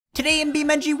Today in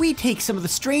BeamNG, we take some of the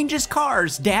strangest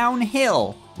cars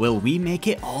downhill. Will we make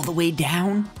it all the way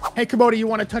down? Hey, Komodo, you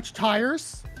want to touch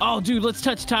tires? Oh, dude, let's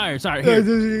touch tires. All right,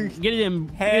 here. Get it in.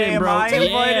 Hey, get it in, bro. am I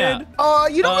invited?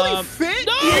 You don't really fit.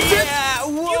 No, Yeah,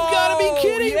 you gotta be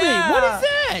kidding me. What is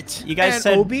that? You guys And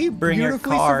said Obi bring your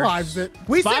beautifully cars. survives it.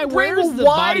 We Spy, said bring where's the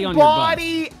body wide on your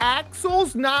body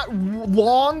axles, not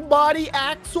long body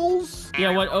axles.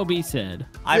 Yeah, what OB said.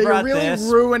 I brought You're really this.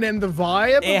 ruining the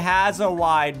vibe. It has a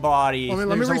wide body. Let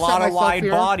me There's a reset lot of myself wide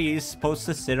here. bodies supposed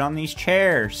to sit on these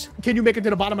chairs. Can you make it to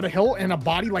the bottom of the hill in a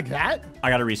body like that? I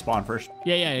gotta respawn first.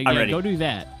 Yeah, I'm ready. go do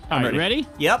that. All I'm right, ready?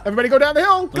 Yep. Everybody go down the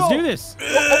hill. Let's go. do this.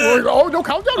 Oh, no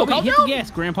countdown, no OB, countdown. hit the gas,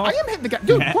 Grandpa. I am hitting the gas.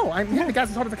 Dude, whoa, I'm hitting the gas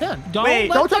as hard as I can. Don't Wait,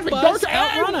 let don't the touch me, bus don't-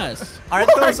 outrun us. Aren't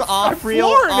those I'm off-road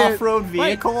flooring it.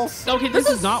 vehicles? Okay, this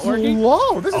is not working.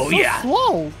 Slow. This is Oh, so yeah.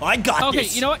 slow. I got Okay,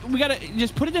 this. you know what? We gotta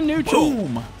just put it in neutral.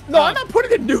 Boom. No, I'm not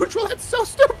putting it in neutral. That's so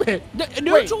stupid.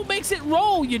 Neutral makes it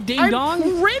roll, you ding I'm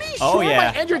dong. pretty Oh, sure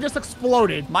yeah. my engine just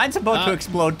exploded. Mine's about to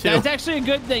explode too. That's actually a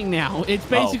good thing now. It's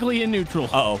basically in neutral.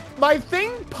 Uh-oh. My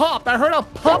thing popped. I heard a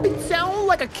popping sound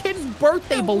like a kid's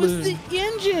birthday That was balloon. the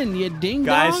engine, you ding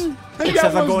Guys, dong. it That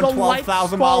says I'm was going the light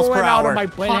 12,000 miles per falling out of hour. my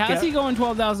Wait, pocket. how's he going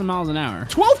 12,000 miles an hour?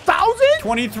 12,000?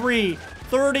 23,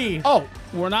 30. Oh,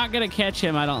 We're not gonna catch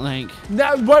him, I don't think.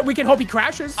 now what? We can hope he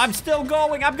crashes. I'm still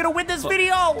going. I'm gonna win this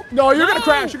video. No, you're No. gonna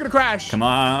crash. You're gonna crash. Come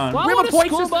on. Well, We have what a a point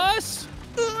school system. bus.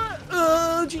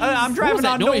 I'm driving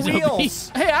that on no noise, OB?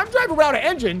 wheels. Hey, I'm driving around an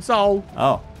engine, so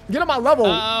Oh. get on my level.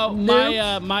 Oh,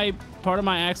 noob. my part of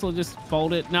my axle just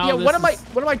folded. No, Yeah, this one of is-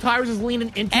 my tires is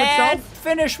leaning into And itself.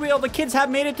 finish wheel. The kids have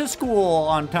made it to school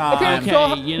on time. Okay. Okay,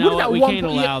 So, you look know at what? that We one can't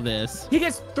po- allow this. He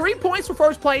gets 3 points for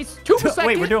first place, 2 for Wait,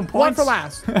 second, we're doing 1 for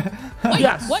points? last.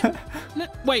 Yes. What?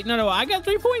 Wait, no, I got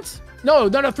 3 points. No,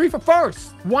 3 for first,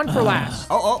 1 for last.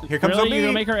 Oh, here comes Really? OB. You're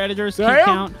gonna make our editors keep Damn.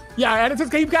 count? Yeah, and it's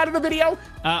keep count in the video.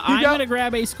 I'm gonna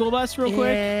grab a school bus real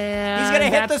quick. He's gonna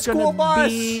hit the that's school gonna bus.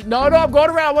 be- No, I'm going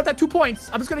around. I want that 2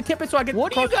 points. I'm just gonna tip it so I get.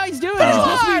 What are you guys doing? Finish It's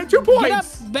supposed to line, be- 2 Get up,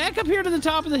 points. back up here to the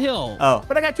top of the hill. Oh,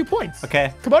 But I got 2 points.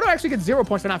 okay. Komodo actually gets 0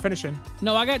 points for not finishing.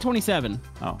 No, I got 27.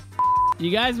 Oh, You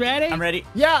guys ready? I'm ready.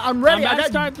 Yeah, I'm ready. I'm I about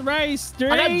to got. start the race.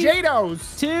 3, I got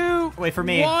JADOs. 2, Wait for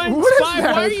me. 1. What is Spy,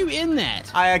 that? why are you in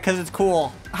that? Because it's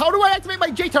cool. How do I activate my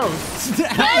JATOs? They're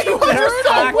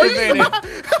activated.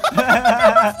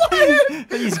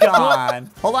 He's gone.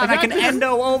 Hold on, I can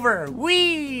endo over.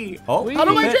 Wee. Oh, Wee. How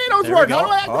do my There JATOs we work? go. How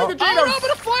do I activate the Oh, no, I'm JATOs?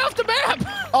 gonna fly off the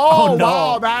map. Oh, no.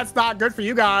 wow, that's not good for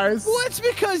you guys. Well, that's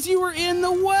because you were in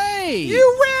the way.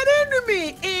 You ran into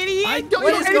me, idiot. I- Don't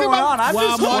what know is anything going about- on? I'm Well,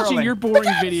 just I'm watching swirling. your boring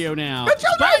kids! video now. The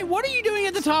children! Spy, what are you doing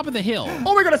at the top of the hill?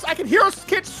 Oh my goodness, I can hear us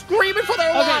kids screaming for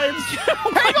their lives.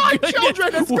 Oh Hang my on, goodness.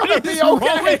 children, it's What gonna is be wrong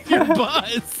okay. with your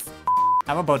bus?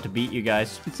 I'm about to beat you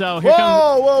guys. So here Whoa,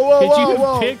 comes. whoa, whoa, Could whoa, you have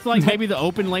whoa. picked like maybe the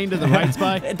open lane to the right,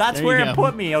 Spy? That's There where you it go.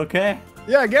 put me, okay?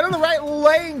 Yeah, get in the right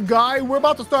lane, guy. We're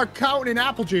about to start counting in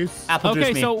apple juice. Apple juice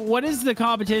Okay, me. so what is the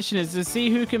competition? Is to see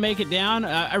who can make it down?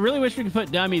 I really wish we could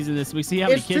put dummies in this. We see how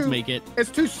many kids make it. It's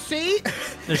to see.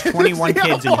 There's 21 see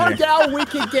kids in how far here. down we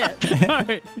can get. All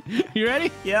right, you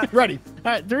ready? Yeah. Ready.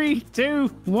 All right, 3, 2,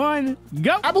 1,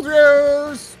 go! Apple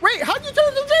juice. Wait, how'd you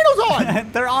turn the JATOs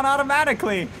on? They're on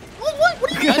automatically. What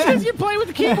are you That's doing? because you're playing with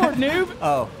the keyboard, noob.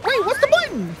 Oh. Wait, what's the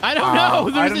button? I don't know.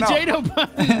 I There's a don't JATO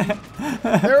button.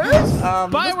 There is.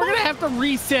 Spy, we're gonna have to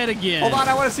reset again. Hold on,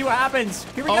 I want to see what happens.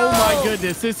 Here we go. Oh my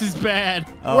goodness, this is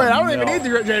bad. Oh, Wait, I don't even no. need the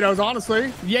JATOs,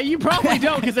 honestly. Yeah, you probably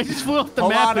don't because they just flew off the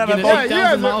Hold map on, again I'm at about- 8,000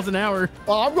 Yeah, miles an hour.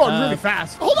 Oh, I'm going really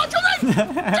fast. Hold on, children.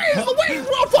 Jeez, the wings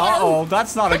are on fire. Uh-oh,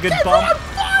 that's not a good They're bump. on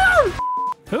fire.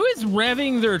 Who is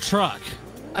revving their truck?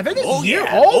 I think it's Oh, you.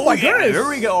 yeah. Oh, my yeah. goodness. Here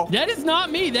we go. That is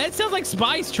not me. That sounds like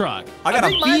Spy's truck. I got I a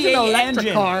think mine's an V8 electric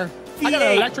engine. car. I got an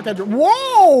V8. electric engine. Whoa!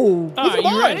 All Look right, at you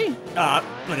mine. ready? Look at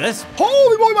this.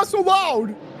 Holy moly, that's so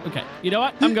loud. Okay, you know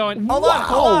what? I'm going. Hold Wow.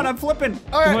 on, I'm flipping.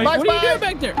 All right, Wait, bye, what are you bye. doing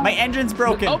back there? My engine's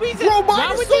broken. Oh, he's Bro, why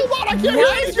mine is would so you- loud, I can't hear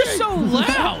Why is it anything. so loud?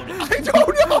 I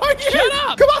don't know. I can't. Shut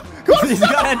up. Come on, come on. He's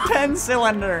stop. got a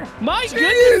 10-cylinder. My Jeez,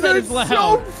 goodness, that it's is loud.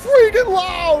 so freaking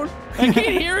loud. I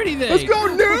can't hear anything. Let's go,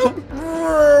 noob.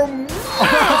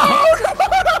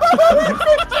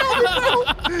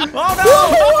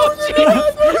 Oh,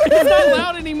 It's not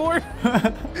loud anymore.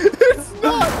 It's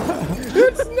not.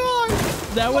 It's not.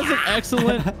 That was an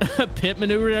excellent pit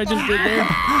maneuver I just did there.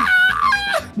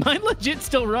 Mine legit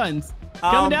still runs.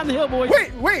 Coming down the hill, boys.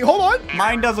 Wait, hold on. no.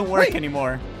 Mine doesn't work Wait.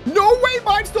 anymore. No way,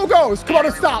 mine still goes. Come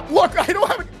on, stop. Look, I don't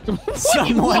have it.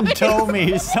 Someone told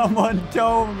me. Someone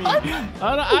told me.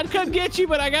 I'd come get you,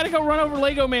 but I gotta go run over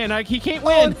Lego Man. He can't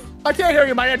win. I can't hear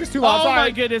you. My head is too loud. Oh Sorry.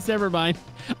 my goodness, never mind.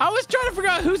 I was trying to figure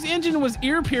out whose engine was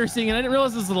ear piercing, and I didn't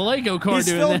realize it was the Lego car He's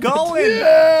doing still that. going.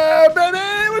 Yeah,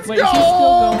 baby, let's Wait, go. is he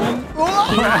still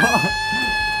going?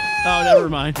 Oh, never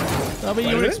mind. But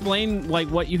you would explain like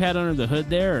what you had under the hood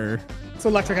there, or? It's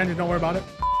electric engine. Don't worry about it.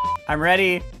 I'm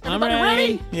ready. I'm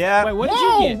ready. Yeah. Wait, what did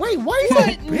Whoa, you get? wait, why is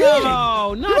that big?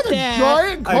 No, not You have a that.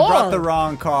 giant car. I brought the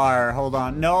wrong car. Hold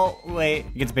on. No, wait.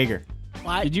 It gets bigger.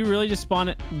 What? Did you really just spawn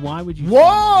it? Why would you?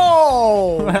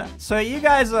 Whoa! So you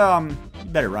guys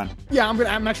better run. Yeah,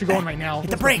 I'm actually going right now.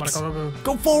 Hit the brakes.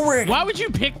 Go forward. Why would you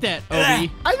pick that,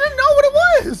 Obi? I didn't know what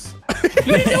it was.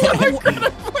 You didn't know what I was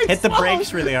gonna play. Hit the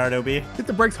brakes really hard, Obi. Hit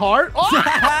the brakes hard. Oh!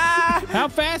 How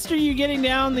fast are you getting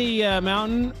down the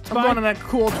mountain? I'm going on that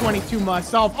cool 22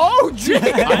 myself. Oh, gee!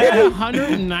 I have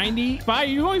 190. Spy, are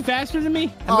you going faster than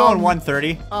me? I'm going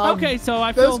 130. Okay, so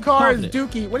I feel This car is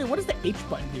confident. dookie. What is the H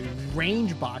button, dude?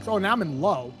 Range box. Oh, now I'm in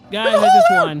low. Guys, I just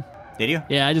won. Did you?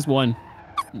 Yeah, I just won.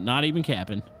 Not even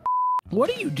capping. What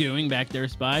are you doing back there,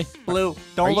 Spy? Blue, Are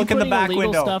don't you look in the putting back illegal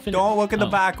window. stuff in Don't it? look in the Oh.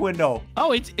 back window.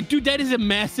 Oh, dude, that is a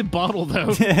massive bottle, though.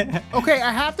 Okay,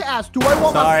 I have to ask, do I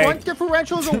want Sorry. my front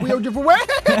differentials or wheel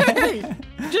differentials?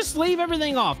 Just leave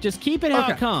everything off. Just keep it how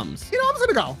Okay. it comes. You know, I'm just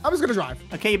gonna go. I'm just gonna drive.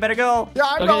 Okay, you better go. Yeah,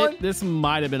 I'm Okay, going. this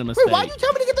might have been a mistake. Wait, why'd you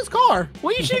tell me to get this car?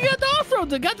 Well, you should have got the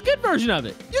off-road. Got the good version of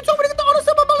it. You told me to get the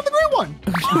Auto Bella, the green one.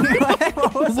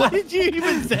 What was What that? did you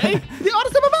even say? The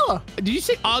Auto Bella. Did you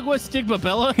say Agua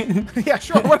Stigmabella? Yeah,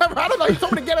 sure, whatever. I don't know. You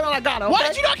told me to get it and I got it. Okay? Why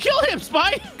did you not kill him,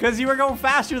 Spy? Because you were going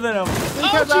faster than him.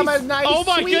 Because I'm a jeez. nice, Oh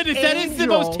my sweet goodness, that is the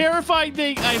angel. most terrifying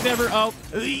thing I've ever. Oh,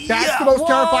 That's the most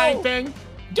terrifying thing.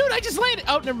 dude, I just landed.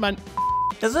 Oh, never mind.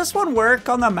 Does this one work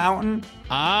on the mountain?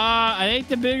 I think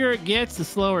the bigger it gets, the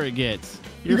slower it gets.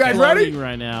 You guys ready? floating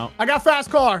right now? I got a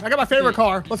fast car. I got my favorite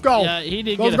car. Let's go. Yeah, he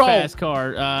did Let's get a go. fast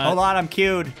car. Hold on, I'm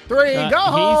queued. 3, He's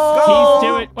go.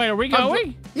 to it. Wait, are we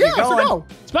going? Yeah, Keep let's going. go.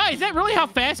 Spy, is that really how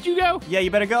fast you go? Yeah,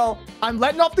 you better go. I'm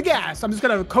letting off the gas. I'm just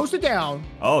gonna coast it down.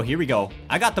 Oh, here we go.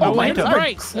 I got the Oh, wait, momentum. the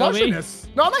brakes, Crushing Obi. this.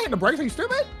 No, I'm not hitting the brakes. Are you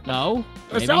stupid? No.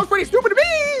 It maybe. sounds pretty stupid to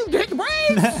me to hit the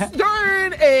brakes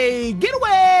during a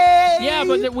getaway. Yeah,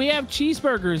 but we have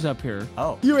cheeseburgers up here.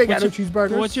 Oh. You ain't got no What's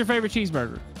cheeseburgers. What's your favorite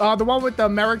cheeseburger? The one with the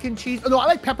American cheese? Oh, no, I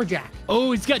like pepper jack.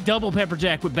 Oh, it's got double pepper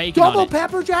jack with bacon on Double it.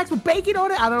 pepper jacks with bacon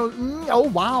on it? I don't. Oh,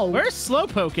 wow. Where's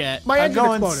Slowpoke at? My I'm engine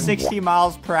going exploded. 60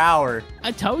 miles per hour.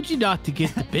 I told you not to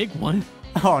get the big one.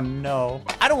 Oh, no.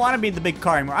 I don't want to be the big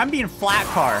car anymore. I'm being flat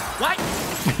car. What?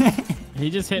 He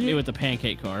just hit me with the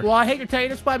pancake car. Well, I hate to tell you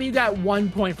this, but you got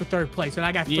 1 point for third place, and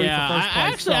I got 3 Yeah, for first place.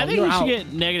 actually, I so think you're we should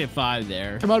out. get -5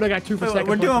 there. Komodo got 2 for Wait, second.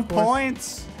 we're place doing for fourth.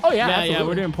 points? Oh, yeah. Yeah, absolutely.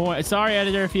 we're doing points. Sorry,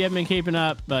 editor, if you haven't been keeping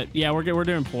up, but yeah, we're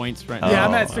doing points right now. Yeah,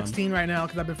 I'm Oh, at 16 right now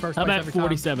because I've been first I'm place at every time.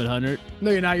 4,700.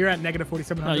 No, you're not. You're at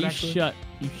 -4700. Oh, you actually. shut.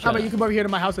 You How shut. about you up. come over here to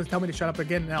my house and tell me to shut up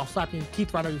again, and I'll slap your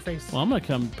teeth right on your face. Well, I'm gonna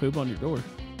come poop on your door.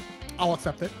 I'll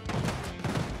accept it.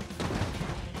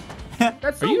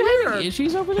 That's so Are you weird. having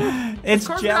issues over there? It's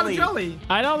Cars made out of jelly. jelly.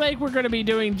 I don't think we're gonna be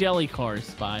doing jelly cars,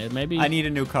 Spy. Maybe. I need a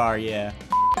new car, yeah.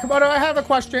 Komodo, I have a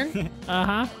question.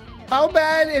 Uh-huh. How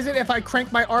bad is it if I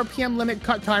crank my RPM limit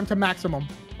cut time to maximum?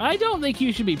 I don't think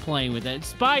you should be playing with that.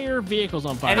 Spy, your vehicle's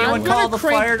on fire. Anyone I'm call gonna the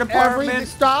crank fire department?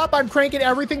 Stop! I'm cranking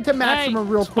everything to maximum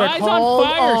real quick. Spy's Hold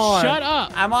on fire. on. Shut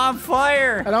up. I'm on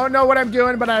fire. I don't know what I'm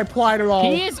doing, but I applied it all.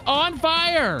 He is on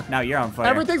fire. Now you're on fire.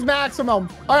 Everything's maximum.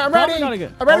 All right, I'm Probably ready. not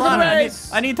good. I'm ready Hold for on, the I need,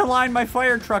 race. I need to line my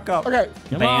fire truck up. Okay.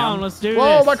 Come Bam. on, let's do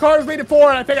Whoa, this. my car's leaning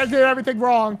forward. I think I did everything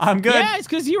wrong. I'm good. Yeah, it's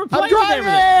because you were I'm playing with driving.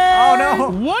 everything.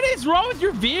 Oh, no. What is wrong with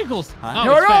your vehicles? Huh? Oh,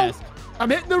 Here we it's go. fast. I'm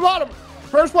hitting the bottom.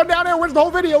 First one down there wins the whole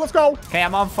video. Let's go. Okay,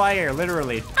 I'm on fire,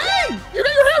 literally. Hey, you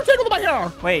got your hair tangled in my hair.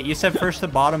 Wait, you said first the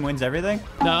bottom wins everything?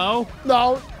 No.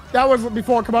 No, that was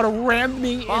before Komodo rammed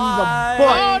me in the Bye.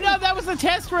 butt. Oh, no, that was the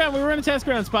test round. We were in a test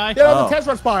round, Spy. Yeah, that was Oh. a test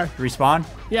run spy. Respawn?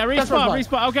 Yeah, That's what respawn,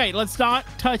 respawn. Okay, let's not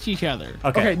touch each other.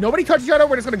 Okay, nobody touch each other.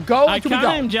 We're just gonna go I until we kind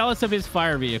of go. am jealous of his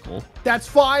fire vehicle. That's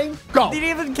fine. Go. Didn't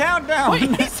even count down. Wait,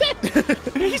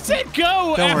 he said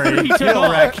go Don't after worry. he took He'll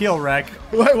off. wreck, he'll wreck.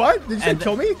 Wait, what? Did you say And-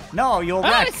 kill me? No, you'll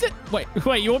I wreck. said, wait,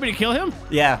 you want me to kill him?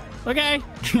 Yeah. Okay.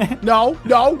 No,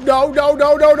 no, no, no,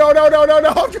 no, no, no, no, no, no, no.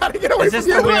 I'm trying to get away Is from this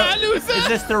you. the real? Run, loser. Is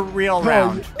this the real No,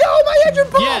 round? no, my engine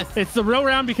popped. Yes, it's the real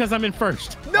round because I'm in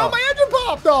first. No, Oh. my engine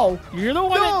popped though. You're the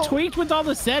one No. that tweaked with all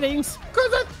the settings.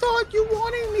 Because I thought you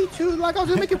wanted me to. Like I was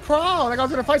gonna make you proud. Like I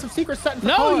was gonna find some secret setting for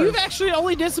No, cars. you've actually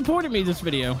only disappointed me this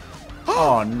video.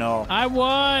 Oh no. I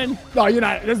won. No, you're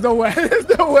not. There's no way. There's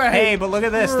no way. Hey, but look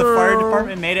at this. The fire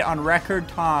department made it on record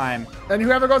time. And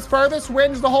whoever goes furthest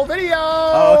wins the whole video.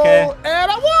 Oh, okay.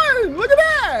 And I won. Look at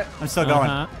that. I'm still going.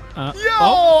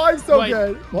 Yo, I'm so wait.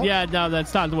 good. What? Yeah, no,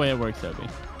 that's not the way it works, Toby.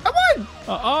 I won!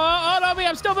 Oh, Obi,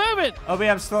 I'm still moving. Obi,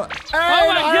 I'm still. And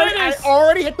my goodness. I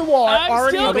already hit the wall. I'm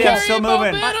still Obi, I'm still carrying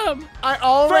moving. momentum. I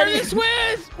already. Furthest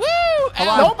wins. Woo!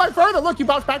 No, by further. Look, you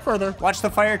bounced back further. Watch the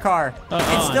fire car.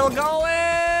 It's still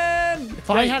going. If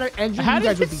I had an engine, you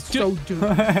guys would be so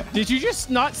doomed. Did you just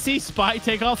not see Spy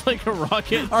take off like a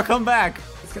rocket? I'll come back.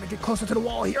 It's gonna get closer to the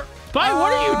wall here. Spy,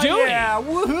 what are you doing? Yeah,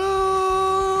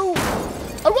 woohoo!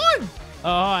 I won!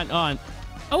 On.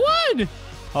 I won!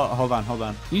 Oh, hold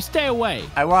on. You stay away.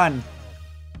 I won.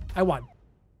 I won.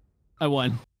 I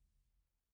won.